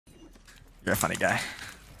You're a funny guy.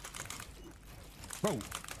 Bro,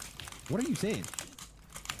 what are you saying?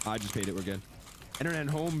 I just paid it. We're good. Internet,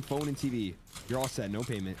 home, phone, and TV. You're all set. No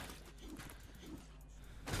payment.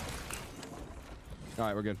 All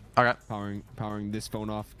right, we're good. Okay. Powering this phone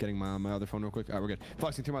off. Getting my other phone real quick. All right, we're good.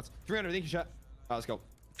 Flexing 2 months. 300. Thank you, chat. All right, let's go.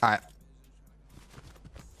 All right.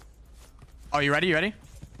 Oh, you ready? You ready?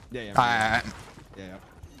 Yeah, yeah. All right. Yeah, yeah.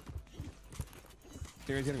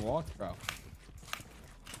 Theory's getting walked, bro.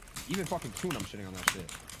 Even fucking Toon, I'm shitting on that shit.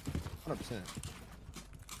 100%.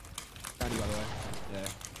 Tiny, by the way. Yeah.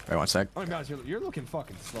 Wait 1 sec. Oh my gosh, you're looking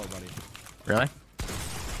fucking slow, buddy. Really?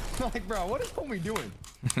 Like, bro, what is homie doing?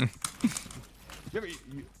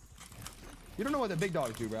 you don't know what the big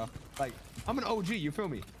dogs do, bro. Like, I'm an OG, you feel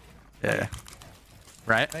me? Yeah.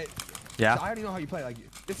 Right? Like, Yeah. I already know how you play. Like,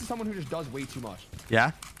 this is someone who just does way too much.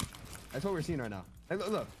 Yeah. That's what we're seeing right now. Like,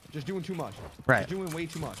 look, just doing too much. Right. Just doing way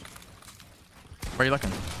too much. Where are you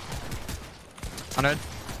looking? 100.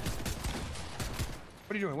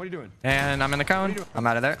 What are you doing? What are you doing? And I'm in the cone. I'm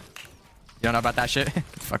out of there. You don't know about that shit?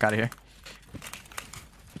 Get the fuck out of here.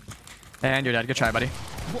 And you're dead. Good try, buddy.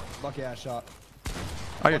 What? Lucky ass shot.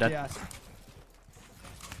 Oh, you're Lucky dead. ass. What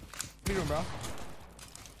are you doing, bro?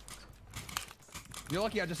 You're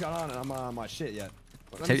lucky I just got on and I'm on my shit yet.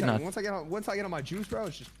 Once I get on my juice, bro,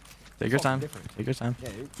 it's just Take your time. different. Take your time.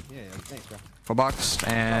 Yeah, thanks, bro. Full box,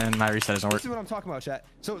 and my reset doesn't work. This is what I'm talking about, chat.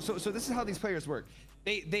 So this is how these players work.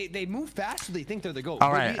 They move fast, so they think they're the GOAT.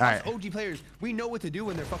 All right, all right. Us OG players, we know what to do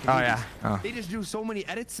when they're fucking. Oh yeah. Oh. They just do so many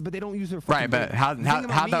edits, but they don't use their. Fucking Right, but brain. how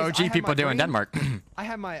the I OG people do in Denmark?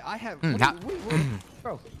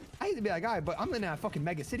 Bro, I hate to be that guy, but I'm in a fucking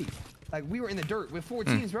mega city. Like, we were in the dirt with 4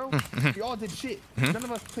 teams, bro. We all did shit. None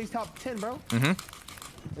of us placed top 10, bro.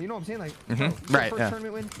 You know what I'm saying? Like, bro, right, first yeah.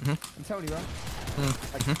 tournament win. I'm telling you, bro.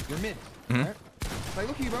 Like, you're mid. Right? Like,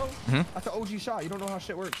 look at you, bro. That's an OG shot. You don't know how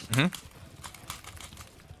shit works.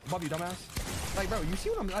 Above you, dumbass. Like, bro, you see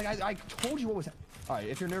what I'm like? I told you what was. All right,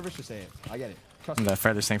 if you're nervous, just say it. I get it. Trust I'm me. the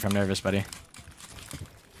furthest thing from nervous, buddy. Are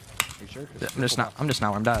you sure? I'm just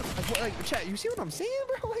not warmed up. Like, chat, you see what I'm saying,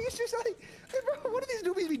 bro? Like, it's just like, hey, bro, what are these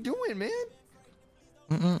newbies be doing, man?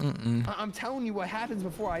 I'm telling you what happens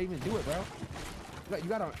before I even do it, bro. You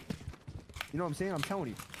gotta, you know what I'm saying? I'm telling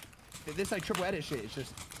you. This like triple edit shit. It's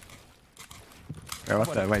just. Bro,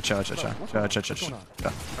 what the? Wait, chill.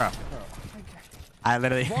 Bro. I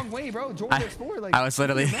literally. Wrong way, bro. Jordan Explorer, like. I was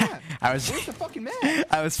literally. Where's the fucking map?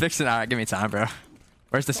 I was fixing. All right, give me time, bro.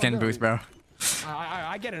 Where's the skin boost, bro?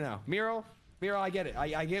 I get it now. Miro, I get it.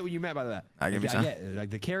 I get what you meant by that. I give me time. I get it.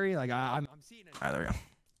 Like the carry, like I'm seeing it. All right, there we go.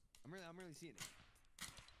 I'm really seeing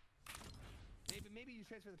it. Maybe you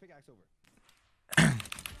transfer the pickaxe over.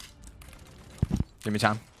 Give me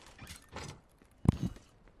time.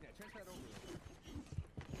 Yeah, transfer that over.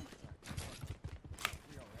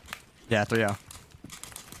 Yeah, 3-0.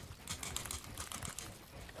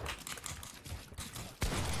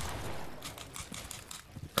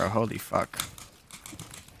 Bro, holy fuck.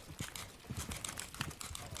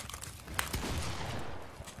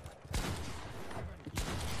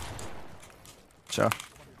 Sure.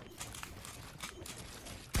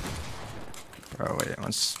 Bro, wait,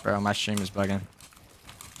 bro, my stream is bugging.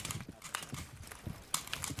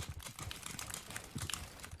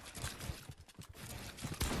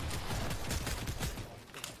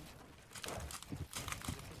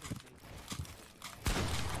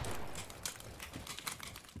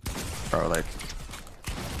 Bro, like,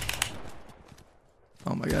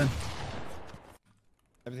 oh my god.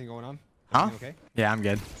 Everything going on? Huh? Everything okay? Yeah, I'm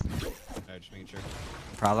good. Alright, just making sure.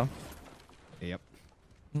 Problem? Yep.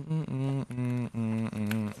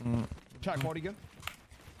 Chat quality good?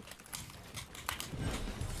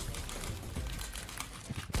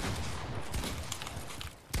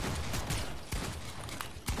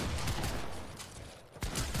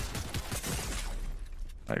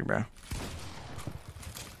 Like, bro.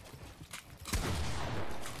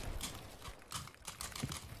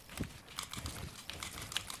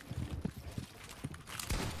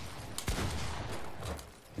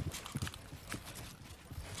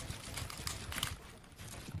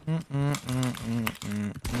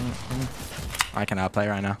 I cannot play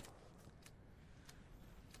right now.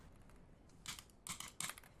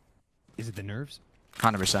 Is it the nerves?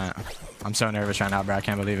 100%. I'm so nervous right now, bro. I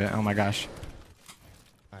can't believe it. Oh my gosh.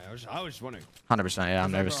 I was just wondering. 100%. Yeah,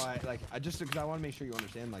 I'm nervous. Bro, I just because I want to make sure you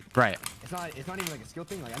understand. Like, right. It's not even like a skill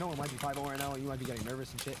thing. Like, I know it might be 5-0 right now, and you might be getting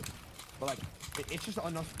nervous and shit. But like, it's just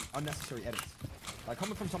unnecessary edits. Like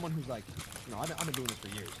coming from someone who's like, you know, I've been doing this for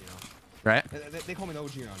years. You know. Right. They call me the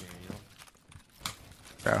OG around here. You know.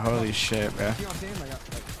 Bro, holy shit, bro. You know what I'm saying? Like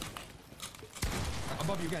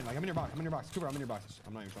above you again. Like, I'm in your box. I'm in your box. Cooper, I'm in your box.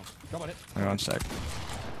 I'm not even strong. Go about it. Hang on one sec.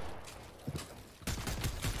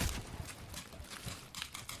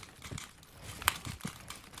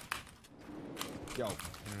 Yo,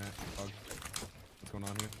 internet bug. What's going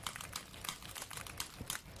on here?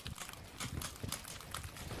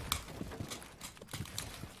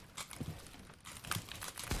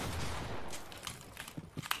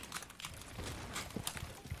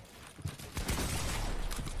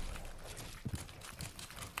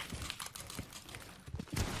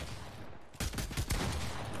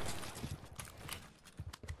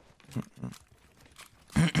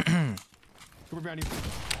 Cooper behind you.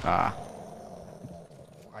 Ah.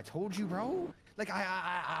 I told you, bro. Like,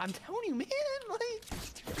 I'm telling you, man. Like,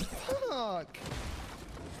 fuck.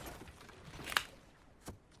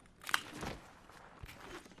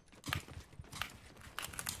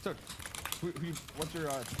 So, what's your,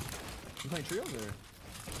 you playing trios or?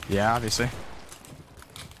 Yeah, obviously.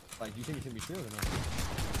 Like, do you think it's gonna be trios or not?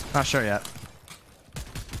 Not sure yet.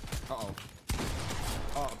 Uh-oh.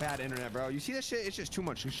 Oh, bad internet, bro. You see that shit? It's just too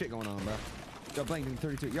much shit going on, bro. Yo, Blank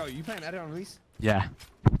 32. Yo, you playing edit on release? Yeah.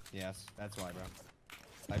 Yes, that's why, bro.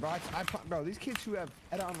 Like, bro, bro, these kids who have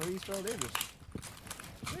edit on release, bro, they're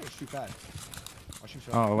just too bad. I'll shoot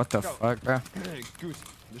shot. Oh, what the fuck, bro? Goose,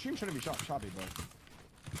 the stream shouldn't be choppy, bro.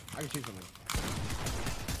 I can shoot something.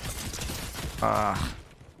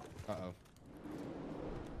 Uh-oh.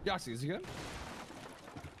 Yoxi, is he good?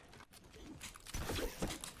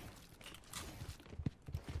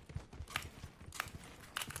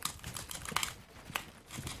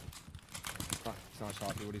 It's not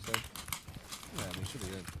choppy, what he said. Yeah, I mean, should be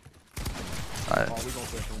good. Alright. Oh, we go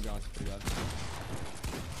for it from John's pretty bad.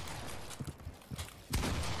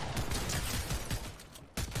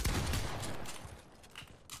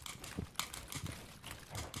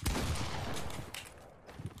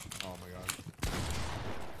 Oh my god.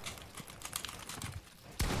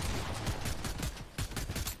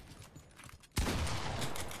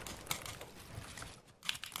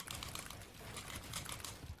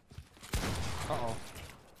 Uh-oh.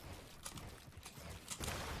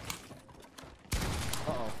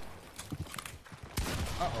 Uh-oh.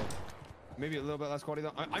 Uh-oh. Maybe a little bit less quality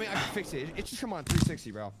though. I mean, I can fix it. It's just come on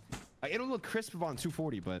 360, bro. Like, it'll look crisp on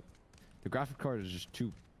 240, but the graphic card is just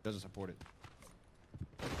doesn't support it.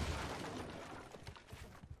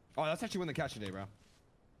 Oh, that's actually when the catch today, bro.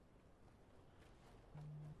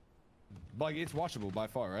 But like, it's watchable by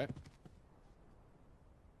far, right?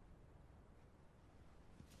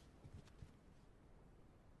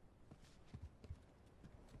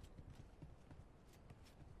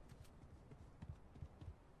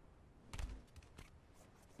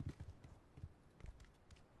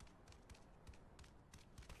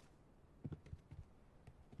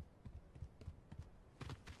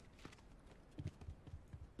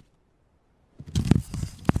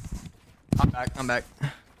 I'm back.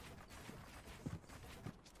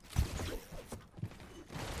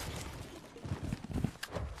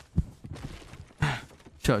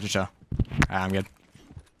 Chill. Alright, I'm good.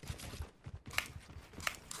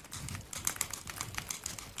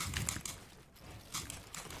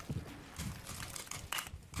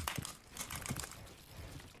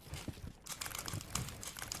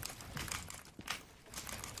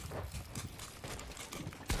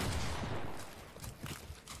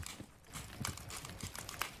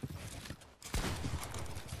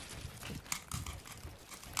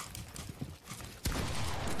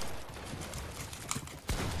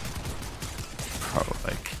 Oh,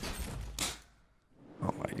 like,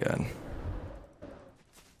 oh my god.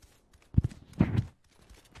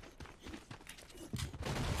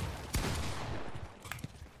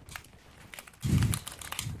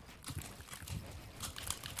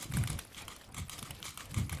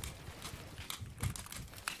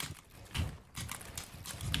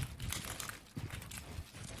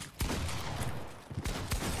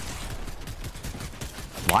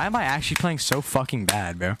 Why am I actually playing so fucking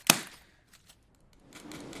bad, bro?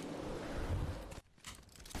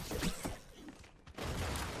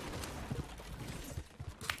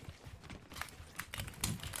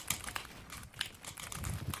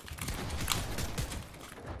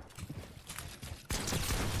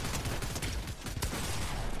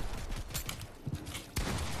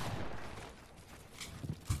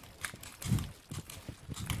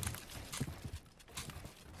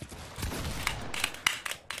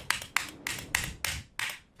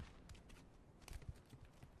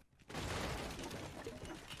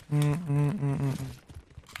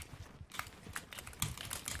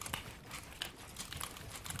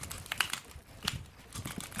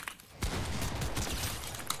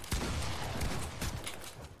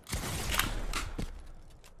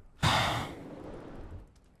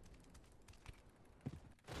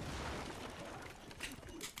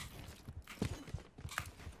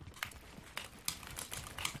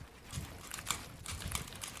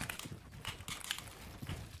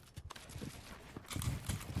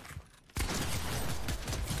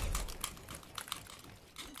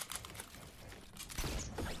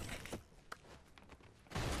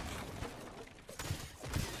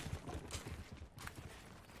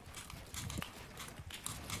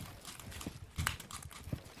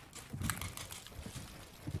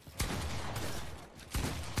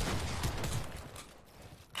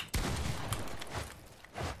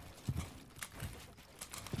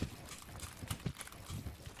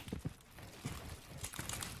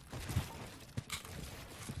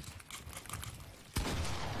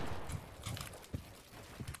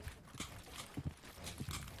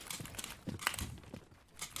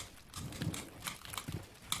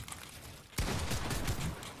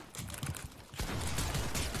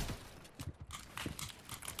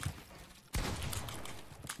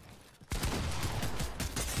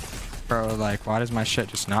 Bro, like, why does my shit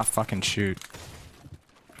just not fucking shoot?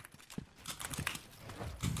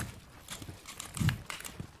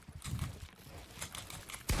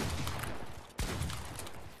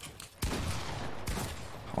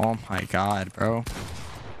 Oh my god, bro.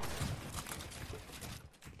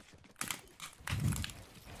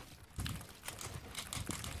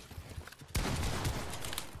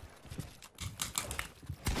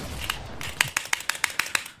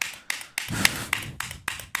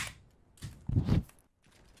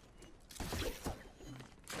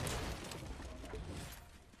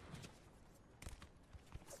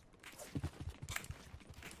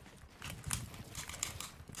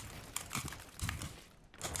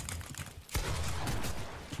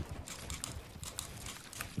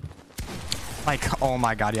 Like, oh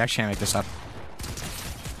my god, you actually can't make this up.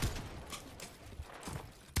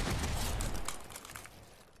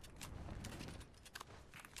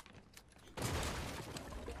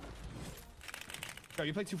 Yo,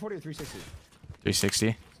 you play 240 or 360?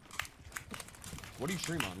 360. What do you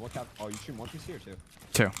stream on? What cap? Oh, you stream 1 PC or 2?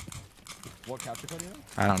 2. What capture code do you have?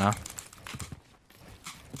 I don't know.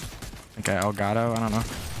 Okay, Elgato, I don't know.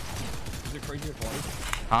 Is it crazy good quality?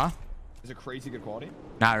 Huh? Is it crazy good quality?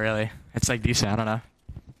 Not really. It's like decent, I don't know.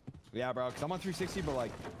 Yeah, bro, because I'm on 360, but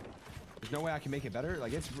like, there's no way I can make it better.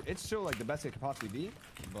 Like, it's still like the best it could possibly be,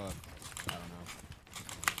 but I don't know.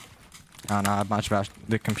 I don't know much about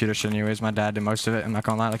the computer shit anyways. My dad did most of it, I'm not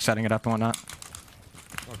gonna lie, like setting it up and whatnot.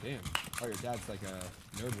 Oh, damn. Oh, your dad's like a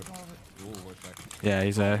nerd with all of it? Ooh, respect. Yeah,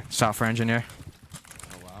 he's a software engineer.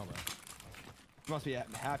 Oh, wow, bro. You must be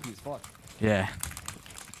happy as fuck. Yeah.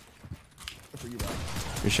 Good for you, bro.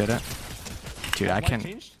 Appreciate it. Dude, I can.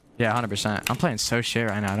 Changed? Yeah, 100%. I'm playing so shit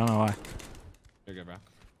right now. I don't know why. You're good, bro.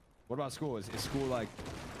 What about school? Is school like...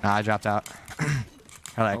 Nah, I dropped out.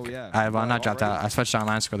 Or like, Oh, yeah. well, not dropped out. I switched to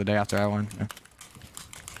online school the day after I won. Yeah.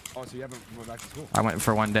 Oh, so you haven't went back to school? I went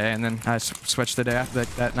for 1 day and then I switched the day after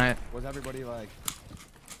that night. Was everybody like...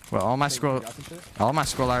 Well, all my school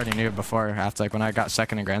already knew before, after like when I got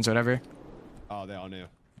second in grands or whatever. Oh, they all knew.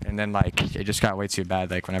 And then like it just got way too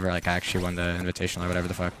bad. Like whenever like I actually won the invitational or whatever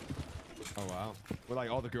the fuck. Oh wow. Were like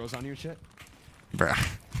all the girls on you and shit? Bruh.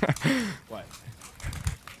 What?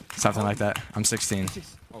 Something like that. I'm 16.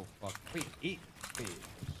 Oh fuck. Wait.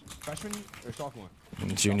 Freshman or sophomore?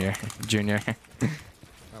 Junior.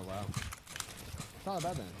 Oh wow. It's not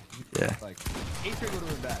bad then. Yeah. Like 8th grade would have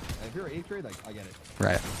been bad. Like, if you're 8th grade, like I get it.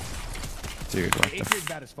 Right. Dude, what 8th grade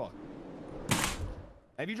bad as fuck.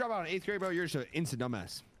 If you drop out in 8th grade, bro, you're just an instant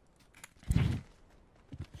dumbass.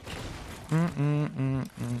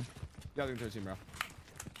 Y'all doing 13, bro.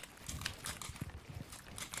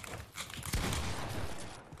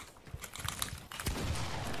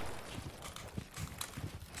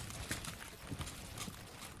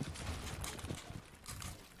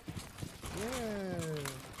 Yeah.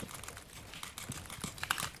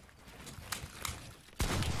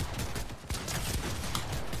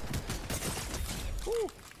 Woo.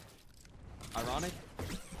 Ironic.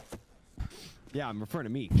 Yeah, I'm referring to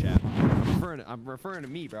me, chat. I'm referring to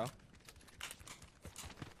me, bro.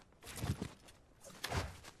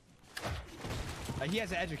 He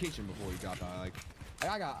has an education before he dropped out. Like,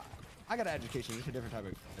 I got an education, just a different type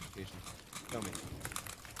of education. Tell me.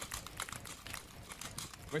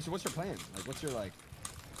 Wait, so what's your plan? Like, what's your like?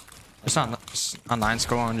 Just online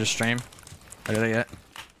school and just stream. Literally it.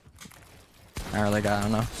 I really got. I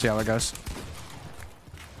don't know. See how it goes.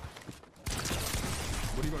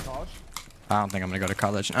 What, do you go to college? I don't think I'm gonna go to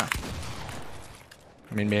college. No.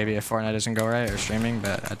 I mean, maybe if Fortnite doesn't go right or streaming,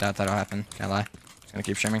 but I doubt that'll happen. Can't lie. Just gonna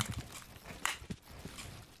keep streaming.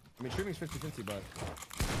 I mean, streaming's 50-50, but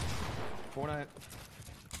Fortnite.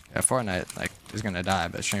 Yeah, Fortnite like is gonna die,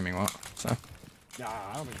 but streaming won't. So. Nah,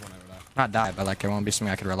 I don't think Fortnite will die. Not die, but like it won't be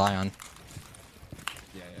something I could rely on.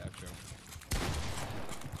 Yeah, true.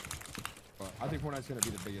 But I think Fortnite's gonna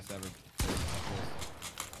be the biggest ever.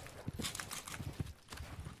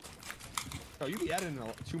 Bro, you be editing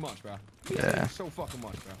too much, bro. You be editing so fucking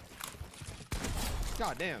much, bro.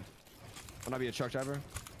 God damn. Wanna be a truck driver?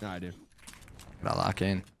 Nah, I do. Gotta lock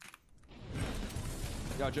in.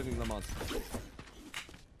 Yo, joking lemons.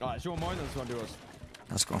 Alright, show more, then let's go do us.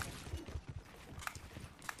 That's cool.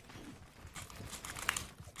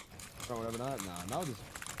 Bro, whatever not. Nah, no, just.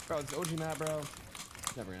 Bro, it's OG map, bro.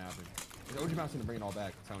 Never gonna happen. The OG map's gonna bring it all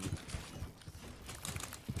back. I'm telling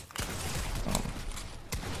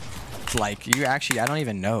you. Like, you actually, I don't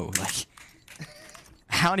even know. Like,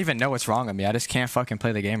 I don't even know what's wrong with me. I just can't fucking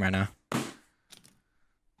play the game right now.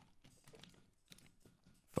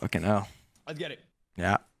 Fucking hell. Let's get it.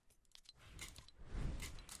 Yeah.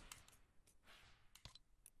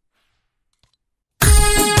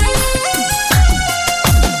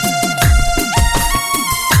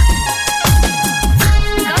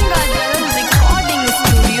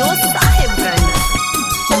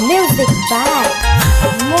 Music by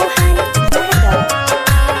Mohan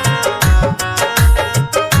Yadav.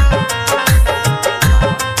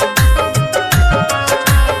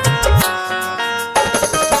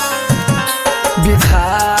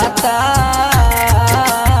 विधाता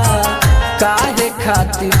काहे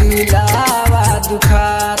खातिर दिलावा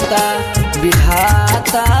दुखाता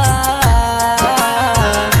विधाता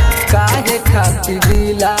काहे खातिर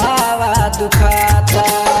दिलावा दुखाता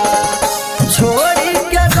छोड़ी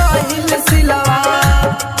के गइल सिलवा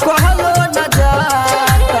कहलो न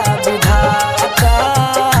जाता विधाता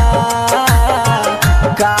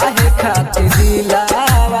काहे खातिर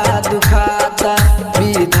दिलावा दुखाता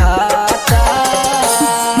विधाता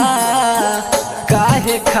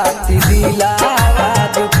काहे खातिर दिलावा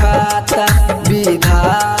दुखाता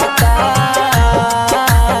विधाता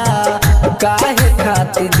काहे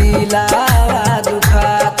खातिर दिलावा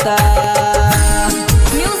दुखाता